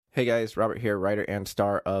Hey guys, Robert here, writer and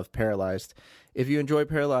star of Paralyzed. If you enjoy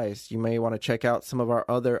Paralyzed, you may want to check out some of our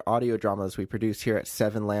other audio dramas we produce here at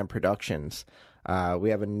Seven Lamb Productions. We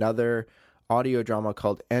have another audio drama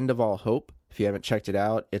called End of All Hope. If you haven't checked it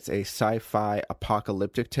out, it's a sci-fi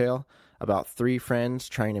apocalyptic tale about three friends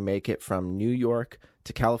trying to make it from New York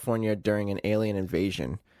to California during an alien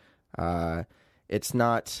invasion. It's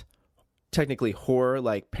not technically horror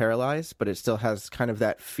like Paralyzed, but it still has kind of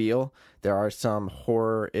that feel. There are some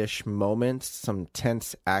horror-ish moments, some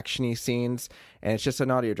tense action-y scenes, and it's just an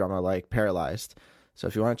audio drama like Paralyzed. So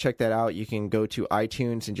if you want to check that out, you can go to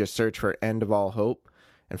iTunes and just search for End of All Hope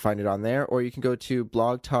and find it on there, or you can go to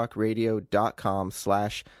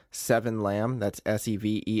blogtalkradio.com/7lamb, that's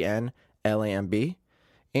SEVENLAMB.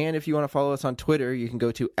 And if you want to follow us on Twitter, you can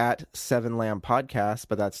go to @7lambpodcast,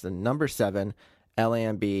 but that's the number 7,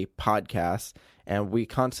 LAMB podcast, and we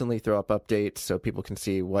constantly throw up updates so people can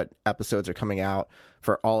see what episodes are coming out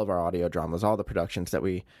for all of our audio dramas, all the productions that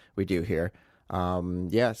we do here.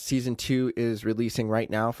 Season 2 is releasing right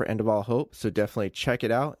now for End of All Hope, so definitely check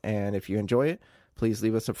it out, and if you enjoy it, please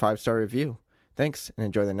leave us a 5-star review. Thanks, and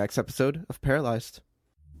enjoy the next episode of Paralyzed.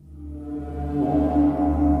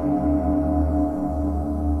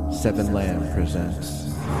 Seven Lamb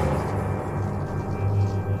presents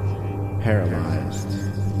Paralyzed.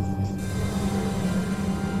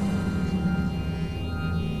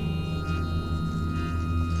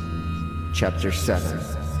 Chapter 7,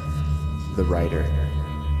 The Writer,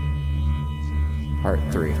 Part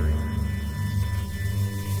 3.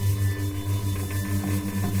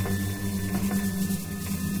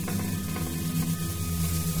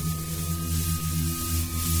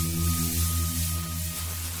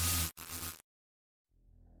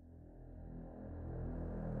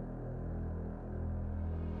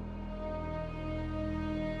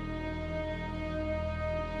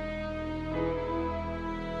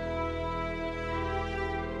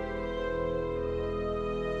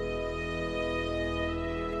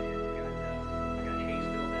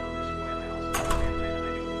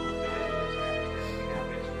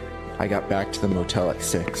 I got back to the motel at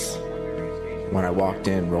 6. When I walked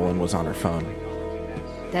in, Roland was on her phone.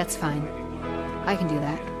 That's fine. I can do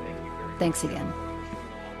that. Thanks again.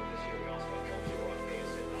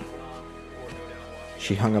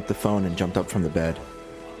 She hung up the phone and jumped up from the bed.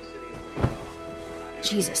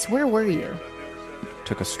 Jesus, where were you?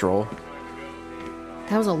 Took a stroll.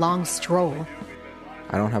 That was a long stroll.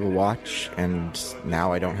 I don't have a watch, and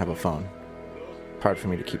now I don't have a phone. Hard for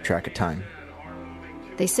me to keep track of time.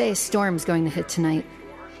 They say a storm's going to hit tonight.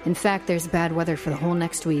 In fact, there's bad weather for the whole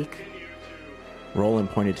next week.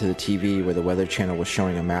 Roland pointed to the TV where the Weather Channel was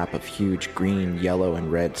showing a map of huge green, yellow,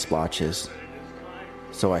 and red splotches.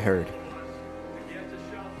 So I heard.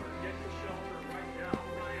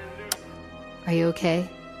 Are you okay?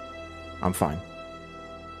 I'm fine.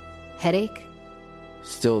 Headache?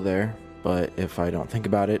 Still there, but if I don't think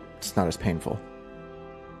about it, it's not as painful.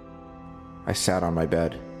 I sat on my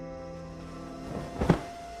bed.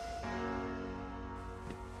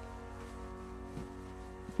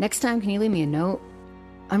 Next time, can you leave me a note?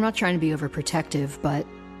 I'm not trying to be overprotective, but...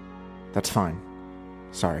 That's fine.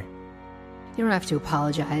 Sorry. You don't have to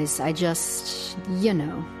apologize. I just...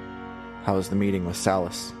 How was the meeting with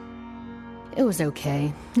Salas? It was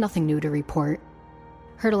okay. Nothing new to report.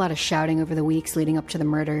 Heard a lot of shouting over the weeks leading up to the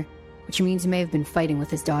murder, which means he may have been fighting with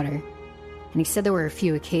his daughter. And he said there were a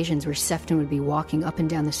few occasions where Sefton would be walking up and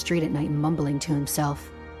down the street at night mumbling to himself.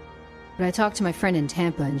 But I talked to my friend in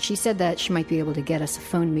Tampa, and she said that she might be able to get us a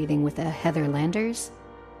phone meeting with a Heather Landers.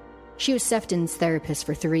 She was Sefton's therapist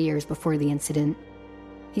for 3 years before the incident.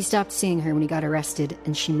 He stopped seeing her when he got arrested,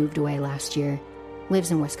 and she moved away last year.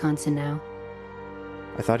 Lives in Wisconsin now.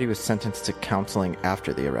 I thought he was sentenced to counseling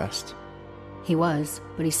after the arrest. He was,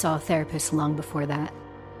 but he saw a therapist long before that.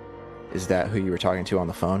 Is that who you were talking to on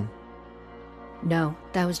the phone? No,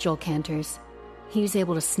 that was Joel Cantors. He was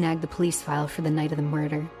able to snag the police file for the night of the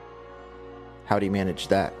murder. How'd he manage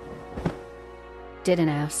that? Didn't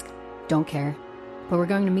ask. Don't care. But we're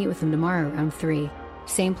going to meet with him tomorrow around 3.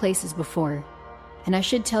 Same place as before. And I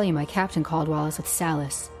should tell you my captain called while I was with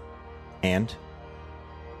Salas. And?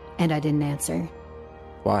 And I didn't answer.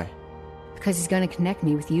 Why? Because he's going to connect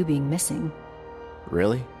me with you being missing.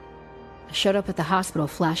 Really? I showed up at the hospital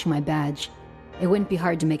flashing my badge. It wouldn't be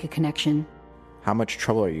hard to make a connection. How much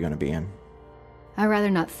trouble are you going to be in? I'd rather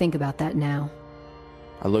not think about that now.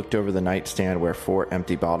 I looked over the nightstand where 4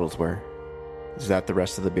 empty bottles were. Is that the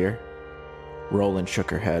rest of the beer? Roland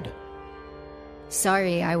shook her head.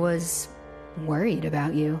 Sorry, I was worried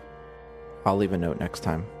about you. I'll leave a note next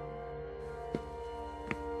time.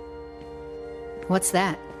 What's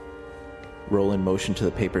that? Roland motioned to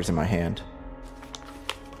the papers in my hand.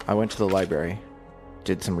 I went to the library,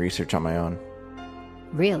 did some research on my own.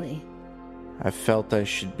 Really? I felt I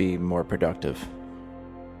should be more productive.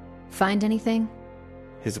 Find anything?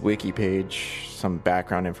 His wiki page, some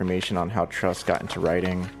background information on how Truss got into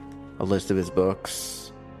writing, a list of his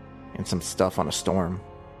books, and some stuff on a storm.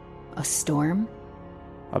 A storm?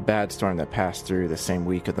 A bad storm that passed through the same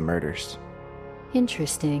week of the murders.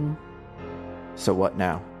 Interesting. So what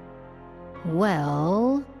now?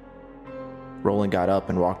 Well... Roland got up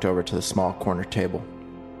and walked over to the small corner table.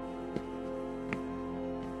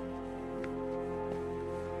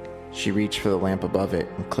 She reached for the lamp above it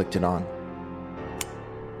and clicked it on.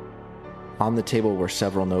 On the table were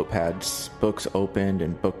several notepads, books opened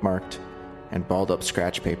and bookmarked, and balled up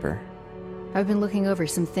scratch paper. I've been looking over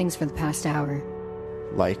some things for the past hour.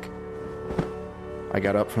 Like? I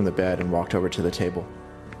got up from the bed and walked over to the table.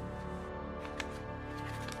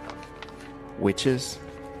 Witches?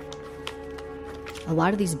 A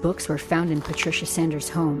lot of these books were found in Patricia Sanders'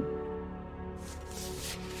 home.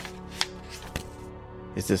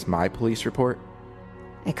 Is this my police report?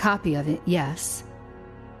 A copy of it, yes.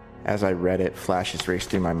 As I read it, flashes raced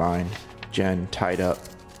through my mind. Jen tied up.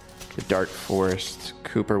 The dark forest.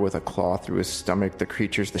 Cooper with a claw through his stomach. The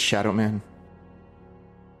creatures, the Shadow Man.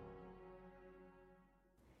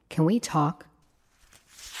 Can we talk?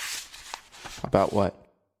 About what?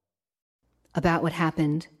 About what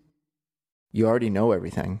happened. You already know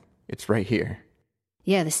everything. It's right here.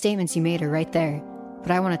 Yeah, the statements you made are right there.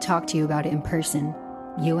 But I want to talk to you about it in person.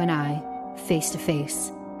 You and I, face to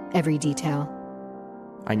face. Every detail.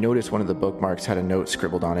 I noticed one of the bookmarks had a note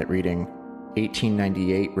scribbled on it reading,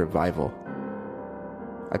 1898 Revival.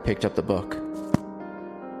 I picked up the book.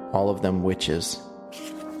 All of them witches.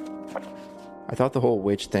 I thought the whole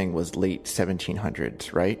witch thing was late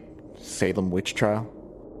 1700s, right? Salem witch trial?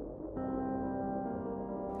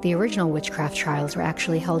 The original witchcraft trials were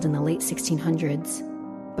actually held in the late 1600s,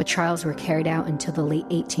 but trials were carried out until the late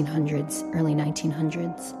 1800s, early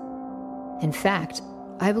 1900s. In fact,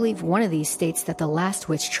 I believe one of these states that the last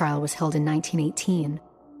witch trial was held in 1918.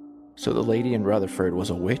 So the lady in Rutherford was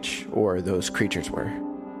a witch, or those creatures were?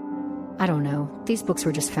 I don't know. These books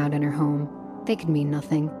were just found in her home. They could mean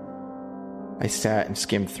nothing. I sat and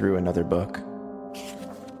skimmed through another book.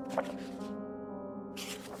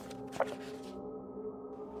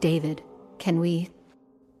 David, can we...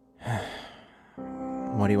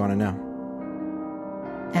 What do you want to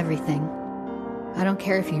know? Everything. I don't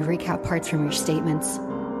care if you recap parts from your statements.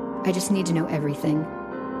 I just need to know everything.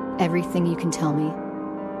 Everything you can tell me.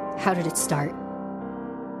 How did it start?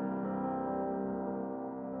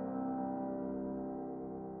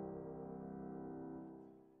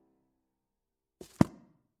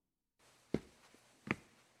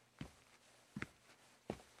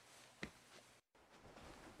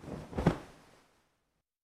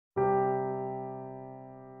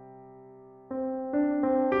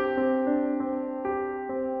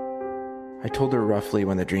 I told her roughly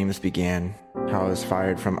when the dreams began, how I was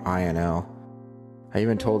fired from INL. I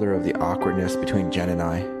even told her of the awkwardness between Jen and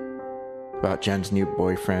I, about Jen's new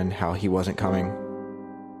boyfriend, how he wasn't coming.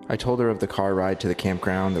 I told her of the car ride to the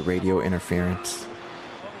campground, the radio interference.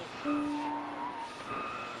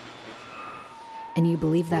 And you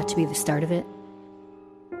believe that to be the start of it?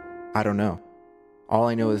 I don't know. All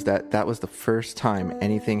I know is that that was the first time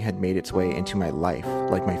anything had made its way into my life,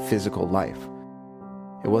 like my physical life.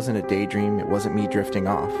 It wasn't a daydream, it wasn't me drifting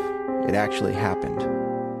off. It actually happened.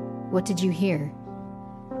 What did you hear?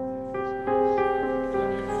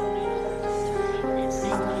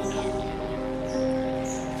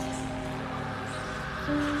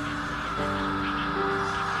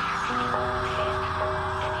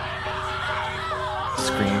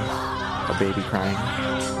 Screams, a baby crying,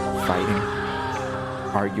 fighting,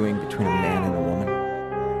 arguing between a man and a woman.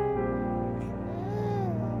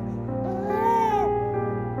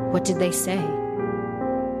 What did they say?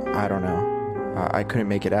 I don't know. I couldn't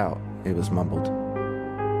make it out. It was mumbled.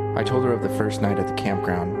 I told her of the first night at the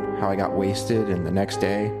campground, how I got wasted, and the next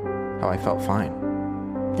day, how I felt fine.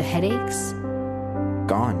 The headaches?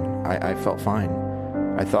 Gone. I felt fine.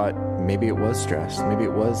 I thought maybe it was stress, maybe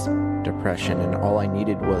it was depression, and all I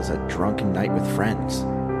needed was a drunken night with friends.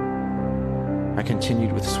 I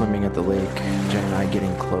continued with swimming at the lake, Jen and I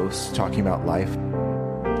getting close, talking about life.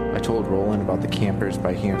 I told Roland about the campers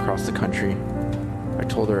biking across the country. I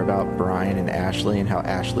told her about Brian and Ashley and how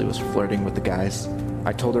Ashley was flirting with the guys.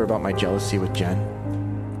 I told her about my jealousy with Jen.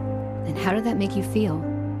 And how did that make you feel?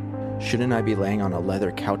 Shouldn't I be laying on a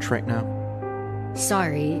leather couch right now?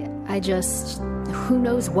 Sorry, who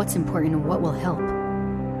knows what's important and what will help?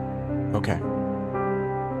 Okay.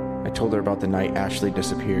 I told her about the night Ashley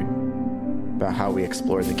disappeared, about how we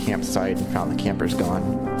explored the campsite and found the campers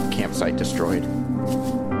gone, the campsite destroyed.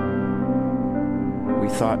 We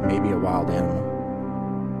thought maybe a wild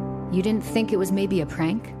animal. You didn't think it was maybe a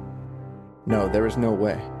prank? No, there was no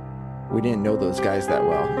way. We didn't know those guys that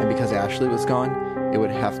well, and because Ashley was gone, it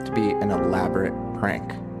would have to be an elaborate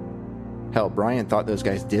prank. Hell, Brian thought those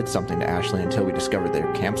guys did something to Ashley until we discovered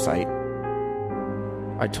their campsite.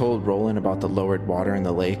 I told Roland about the lowered water in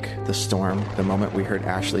the lake, the storm, the moment we heard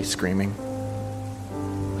Ashley screaming.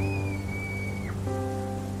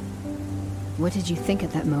 What did you think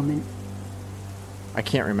at that moment? I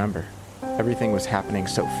can't remember. Everything was happening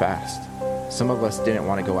so fast. Some of us didn't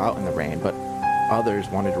want to go out in the rain, but others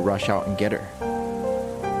wanted to rush out and get her.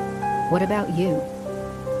 What about you?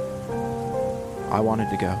 I wanted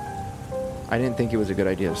to go. I didn't think it was a good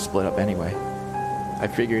idea to split up anyway. I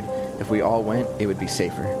figured if we all went, it would be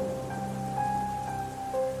safer.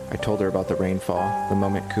 I told her about the rainfall, the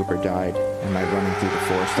moment Cooper died, and my running through the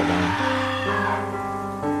forest alone.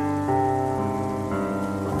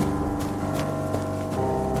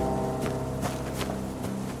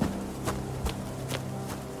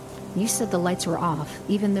 You said the lights were off,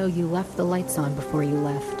 even though you left the lights on before you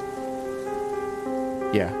left.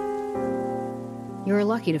 Yeah. You were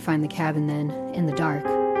lucky to find the cabin then, in the dark.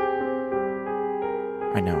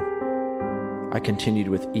 I know. I continued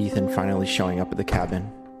with Ethan finally showing up at the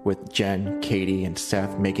cabin, with Jen, Katie, and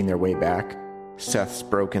Seth making their way back, Seth's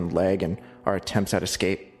broken leg, and our attempts at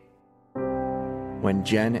escape. When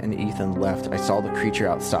Jen and Ethan left, I saw the creature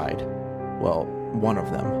outside. Well, one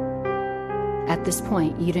of them. At this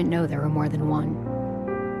point, you didn't know there were more than one.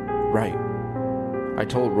 Right. I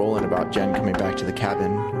told Roland about Jen coming back to the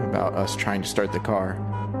cabin, about us trying to start the car,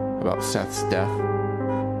 about Seth's death,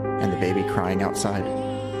 and the baby crying outside.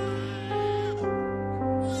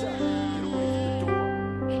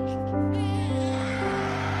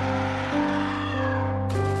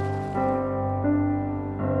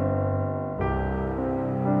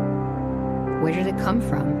 Where did it come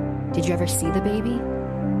from? Did you ever see the baby?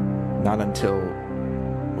 Not until,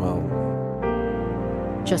 well...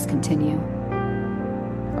 Just continue.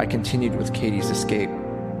 I continued with Katie's escape,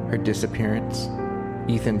 her disappearance,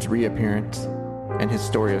 Ethan's reappearance, and his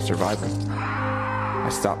story of survival. I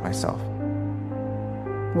stopped myself.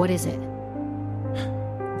 What is it?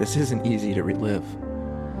 This isn't easy to relive.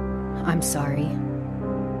 I'm sorry.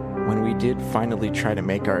 When we did finally try to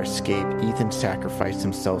make our escape, Ethan sacrificed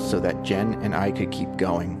himself so that Jen and I could keep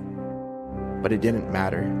going. But it didn't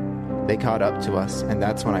matter. They caught up to us, and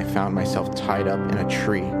that's when I found myself tied up in a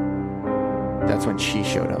tree. That's when she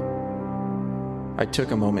showed up. I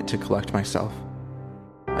took a moment to collect myself.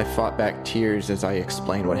 I fought back tears as I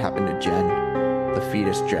explained what happened to Jen, the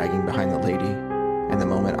fetus dragging behind the lady, and the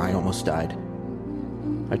moment I almost died.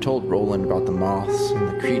 I told Roland about the moths and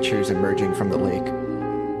the creatures emerging from the lake.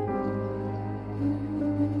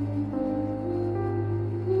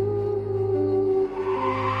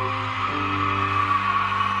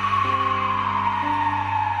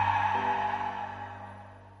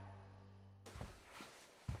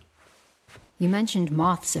 You mentioned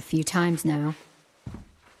moths a few times now.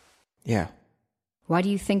 Yeah. Why do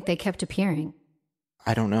you think they kept appearing?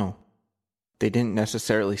 I don't know. They didn't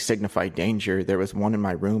necessarily signify danger. There was one in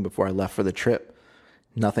my room before I left for the trip.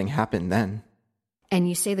 Nothing happened then. And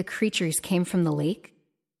you say the creatures came from the lake?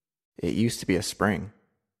 It used to be a spring.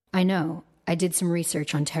 I know. I did some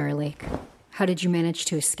research on Terror Lake. How did you manage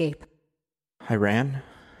to escape? I ran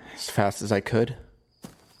as fast as I could.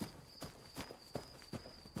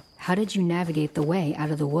 How did you navigate the way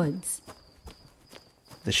out of the woods?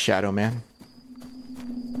 The Shadow Man.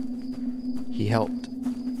 He helped.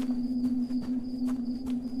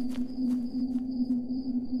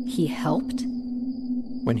 He helped?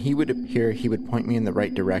 When he would appear, he would point me in the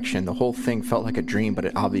right direction. The whole thing felt like a dream, but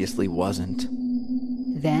it obviously wasn't.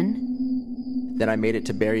 Then? Then I made it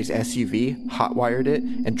to Barry's SUV, hotwired it,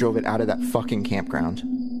 and drove it out of that fucking campground.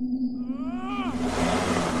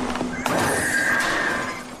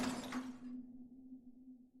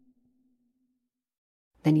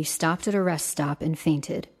 Then you stopped at a rest stop and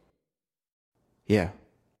fainted. Yeah.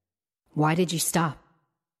 Why did you stop?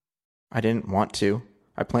 I didn't want to.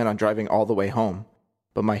 I planned on driving all the way home.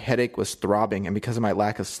 But my headache was throbbing, and because of my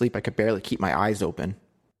lack of sleep, I could barely keep my eyes open.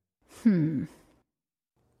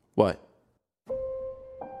 What?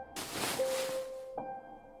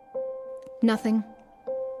 Nothing.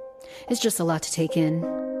 It's just a lot to take in.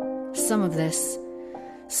 Some of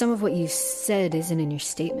what you said isn't in your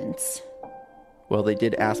statements. Well, they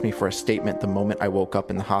did ask me for a statement the moment I woke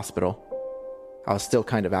up in the hospital. I was still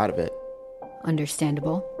kind of out of it.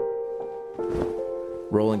 Understandable.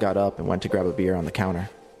 Roland got up and went to grab a beer on the counter.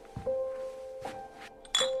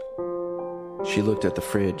 She looked at the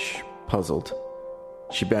fridge, puzzled.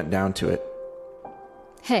 She bent down to it.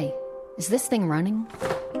 Hey, is this thing running?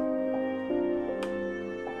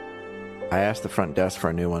 I asked the front desk for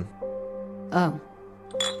a new one. Oh.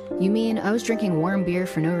 You mean I was drinking warm beer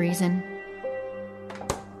for no reason?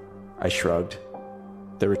 I shrugged.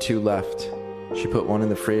 There were 2 left. She put one in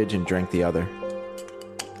the fridge and drank the other.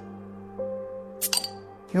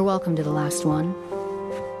 You're welcome to the last one.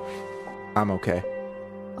 I'm okay.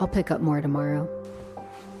 I'll pick up more tomorrow.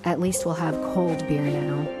 At least we'll have cold beer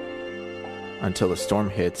now. Until the storm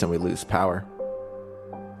hits and we lose power.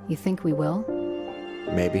 You think we will?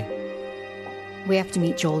 Maybe. We have to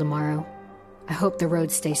meet Joel tomorrow. I hope the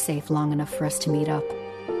roads stay safe long enough for us to meet up.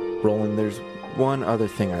 Roland, there's one other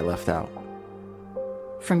thing I left out.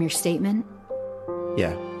 From your statement?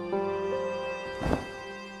 Yeah.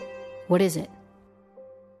 What is it?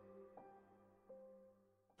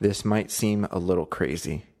 This might seem a little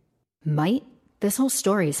crazy. Might? This whole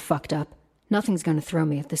story is fucked up. Nothing's gonna throw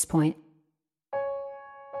me at this point.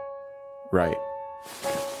 Right.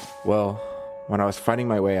 Well, when I was fighting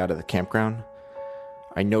my way out of the campground,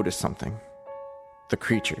 I noticed something. The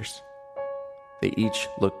creatures. They each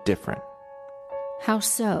looked different. How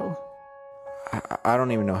so? I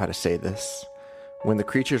don't even know how to say this. When the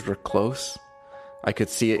creatures were close, I could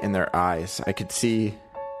see it in their eyes. I could see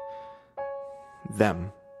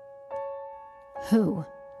them. Who?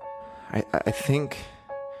 I think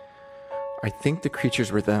the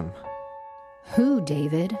creatures were them. Who,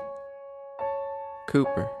 David?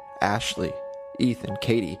 Cooper, Ashley, Ethan,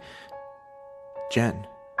 Katie, Jen.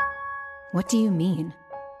 What do you mean?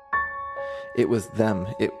 It was them.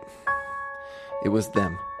 It was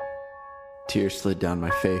them. Tears slid down my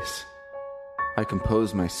face. I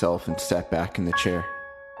composed myself and sat back in the chair.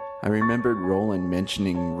 I remembered Roland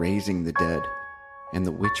mentioning raising the dead and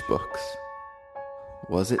the witch books.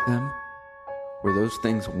 Was it them? Were those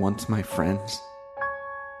things once my friends?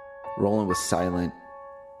 Roland was silent.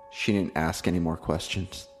 She didn't ask any more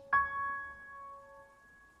questions.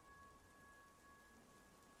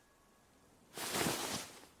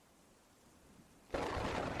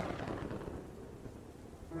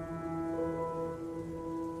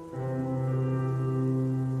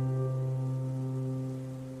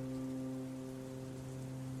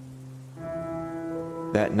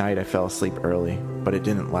 That night I fell asleep early, but it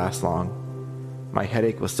didn't last long. My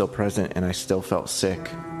headache was still present and I still felt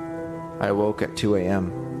sick. I awoke at 2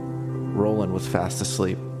 a.m. Roland was fast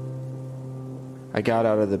asleep. I got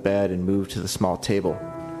out of the bed and moved to the small table.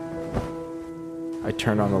 I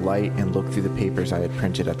turned on the light and looked through the papers I had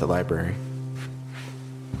printed at the library.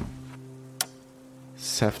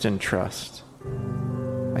 Sefton Trust.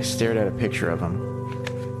 I stared at a picture of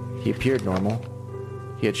him. He appeared normal.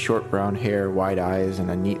 He had short brown hair, wide eyes,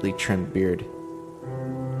 and a neatly trimmed beard.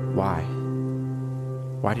 Why?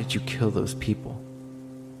 Why did you kill those people?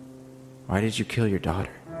 Why did you kill your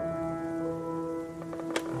daughter?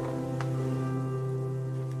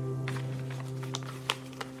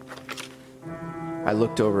 I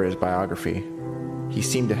looked over his biography. He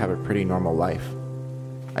seemed to have a pretty normal life.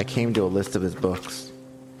 I came to a list of his books.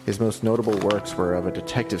 His most notable works were of a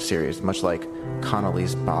detective series, much like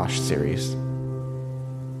Connolly's Bosch series.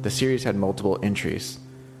 The series had multiple entries,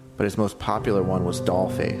 but his most popular one was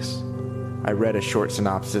Dollface. I read a short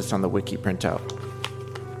synopsis on the wiki printout.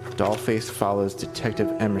 Dollface follows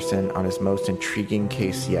Detective Emerson on his most intriguing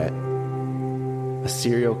case yet. A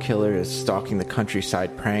serial killer is stalking the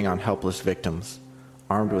countryside, preying on helpless victims.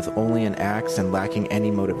 Armed with only an axe and lacking any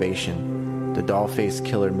motivation, the Dollface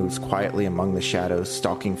killer moves quietly among the shadows,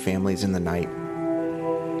 stalking families in the night.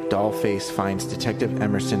 Dollface finds Detective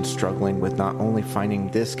Emerson struggling with not only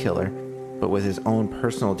finding this killer, but with his own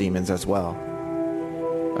personal demons as well.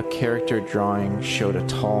 A character drawing showed a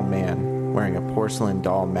tall man wearing a porcelain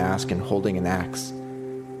doll mask and holding an axe.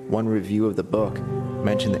 One review of the book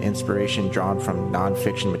mentioned the inspiration drawn from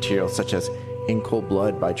non-fiction materials such as In Cold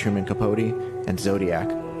Blood by Truman Capote and Zodiac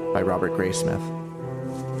by Robert Graysmith.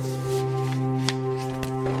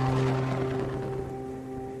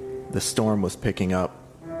 The storm was picking up.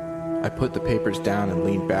 I put the papers down and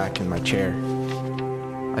leaned back in my chair.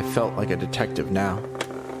 I felt like a detective now.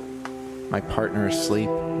 My partner asleep,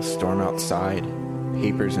 the storm outside,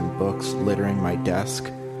 papers and books littering my desk,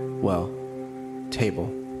 well, table.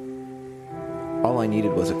 All I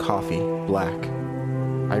needed was a coffee, black.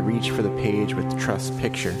 I reached for the page with Trust's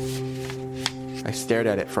picture. I stared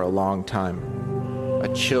at it for a long time.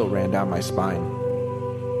 A chill ran down my spine.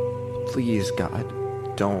 Please, God,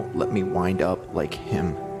 don't let me wind up like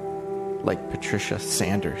him. Like Patricia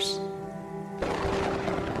Sanders.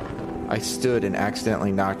 I stood and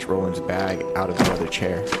accidentally knocked Roland's bag out of the other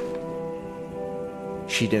chair.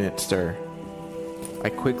 She didn't stir. I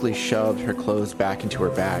quickly shoved her clothes back into her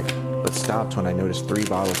bag, but stopped when I noticed 3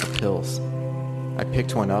 bottles of pills. I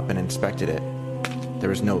picked one up and inspected it. There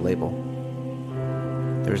was no label.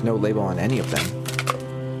 There was no label on any of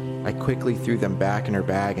them. I quickly threw them back in her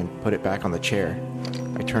bag and put it back on the chair.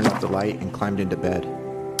 I turned off the light and climbed into bed.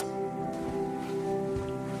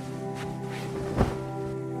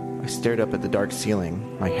 I stared up at the dark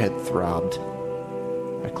ceiling. My head throbbed.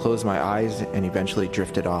 I closed my eyes and eventually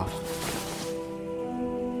drifted off.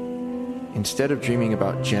 Instead of dreaming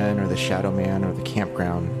about Jen or the Shadow Man or the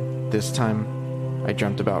campground, this time I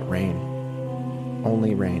dreamt about rain.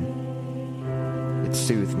 Only rain. It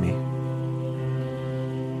soothed me.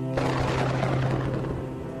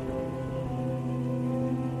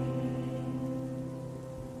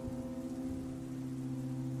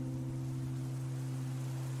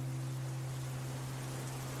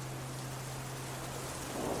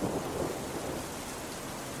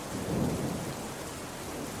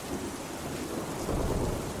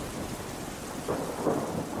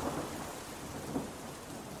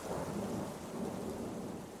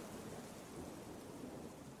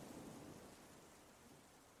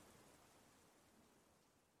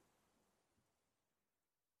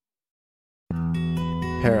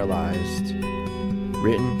 Paralyzed.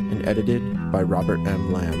 Written and edited by Robert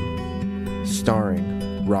M. Lamb.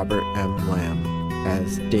 Starring Robert M. Lamb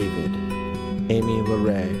as David, Amy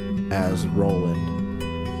LeRae as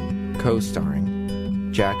Roland.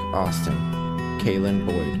 Co-starring Jack Austin, Kaylin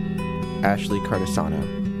Boyd, Ashley Cardesano,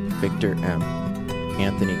 Victor M.,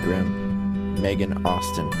 Anthony Grimm, Megan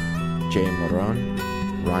Austin, Jay Moron,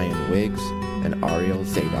 Ryan Wiggs, and Ariel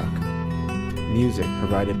Zadok. Music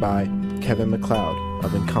provided by Kevin MacLeod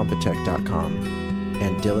of Incompetech.com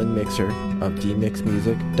and Dylan Mixer of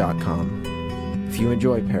DMixMusic.com. If you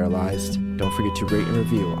enjoy Paralyzed, don't forget to rate and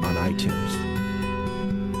review on iTunes.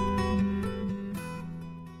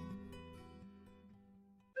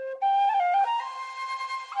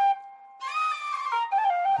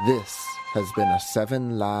 This has been a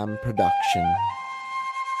 7 Lamb production.